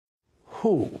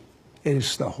Who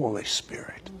is the Holy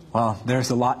Spirit? Well,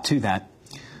 there's a lot to that.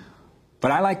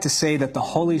 But I like to say that the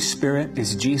Holy Spirit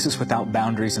is Jesus without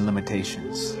boundaries and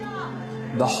limitations.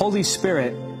 The Holy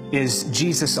Spirit is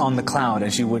Jesus on the cloud,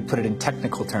 as you would put it in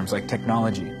technical terms, like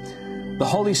technology. The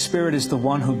Holy Spirit is the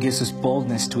one who gives us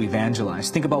boldness to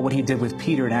evangelize. Think about what he did with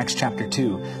Peter in Acts chapter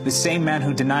 2. The same man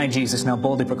who denied Jesus now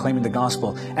boldly proclaiming the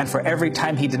gospel. And for every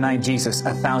time he denied Jesus,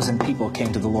 1,000 people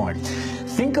came to the Lord.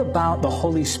 Think about the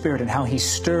Holy Spirit and how he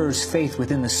stirs faith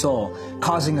within the soul,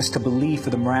 causing us to believe for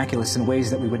the miraculous in ways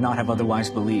that we would not have otherwise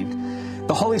believed.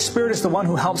 The Holy Spirit is the one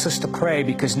who helps us to pray,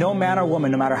 because no man or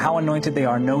woman, no matter how anointed they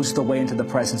are, knows the way into the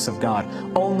presence of God.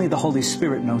 Only the Holy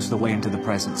Spirit knows the way into the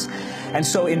presence. And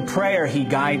so in prayer, he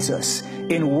guides us.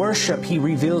 In worship, he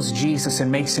reveals Jesus and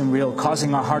makes him real,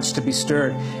 causing our hearts to be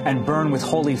stirred and burn with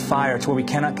holy fire to where we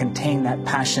cannot contain that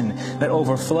passion that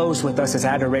overflows with us as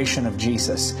adoration of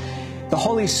Jesus. The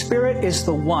Holy Spirit is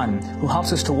the one who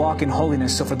helps us to walk in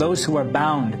holiness. So for those who are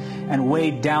bound and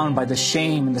weighed down by the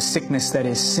shame and the sickness that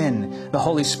is sin, the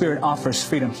Holy Spirit offers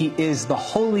freedom. He is the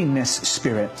Holiness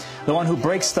Spirit, the one who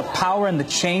breaks the power and the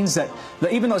chains that,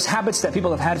 even those habits that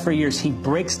people have had for years. He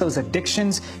breaks those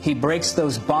addictions. He breaks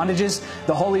those bondages.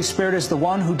 The Holy Spirit is the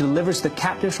one who delivers the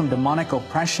captives from demonic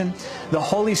oppression. The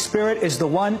Holy Spirit is the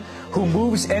one who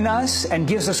moves in us and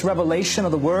gives us revelation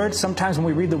of the Word. Sometimes when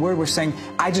we read the Word, we're saying,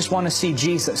 I just want to see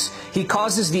Jesus. He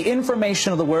causes the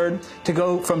information of the Word to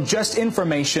go from just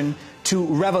information to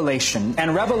revelation,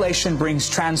 and revelation brings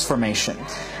transformation.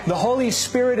 The Holy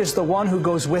Spirit is the one who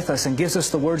goes with us and gives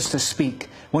us the words to speak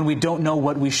when we don't know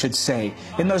what we should say.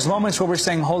 In those moments where we're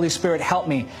saying, Holy Spirit, help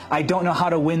me. I don't know how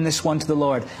to win this one to the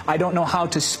Lord. I don't know how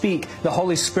to speak. The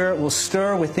Holy Spirit will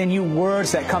stir within you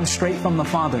words that come straight from the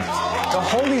Father. The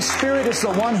Holy Spirit is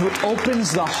the one who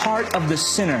opens the heart of the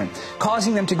sinner,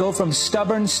 causing them to go from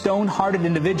stubborn, stone-hearted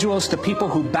individuals to people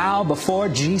who bow before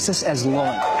Jesus as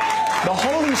Lord. The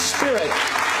Holy Spirit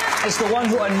is the one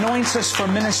who anoints us for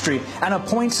ministry and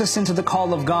appoints us into the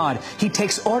call of God. He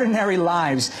takes ordinary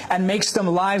lives and makes them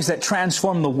lives that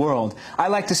transform the world. I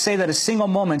like to say that a single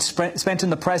moment spent in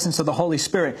the presence of the Holy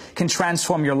Spirit can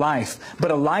transform your life,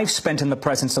 but a life spent in the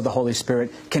presence of the Holy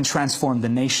Spirit can transform the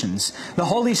nations. The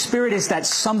Holy Spirit is that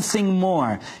something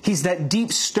more. He's that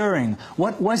deep stirring.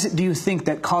 What was it, do you think,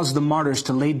 that caused the martyrs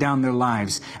to lay down their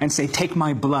lives and say, take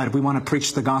my blood, we want to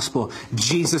preach the gospel.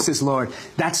 Jesus is Lord.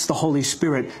 That's the Holy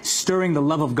Spirit stirring the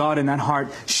love of God in that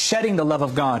heart, shedding the love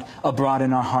of God abroad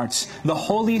in our hearts. The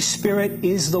Holy Spirit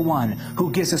is the one who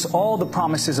gives us all the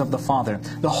promises of the Father.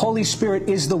 The Holy Spirit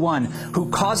is the one who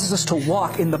causes us to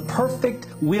walk in the perfect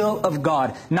will of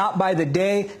God, not by the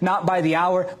day, not by the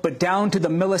hour, but down to the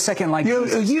millisecond like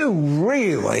You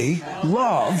really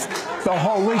love the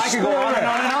Holy Spirit. I could go on and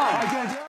on and on.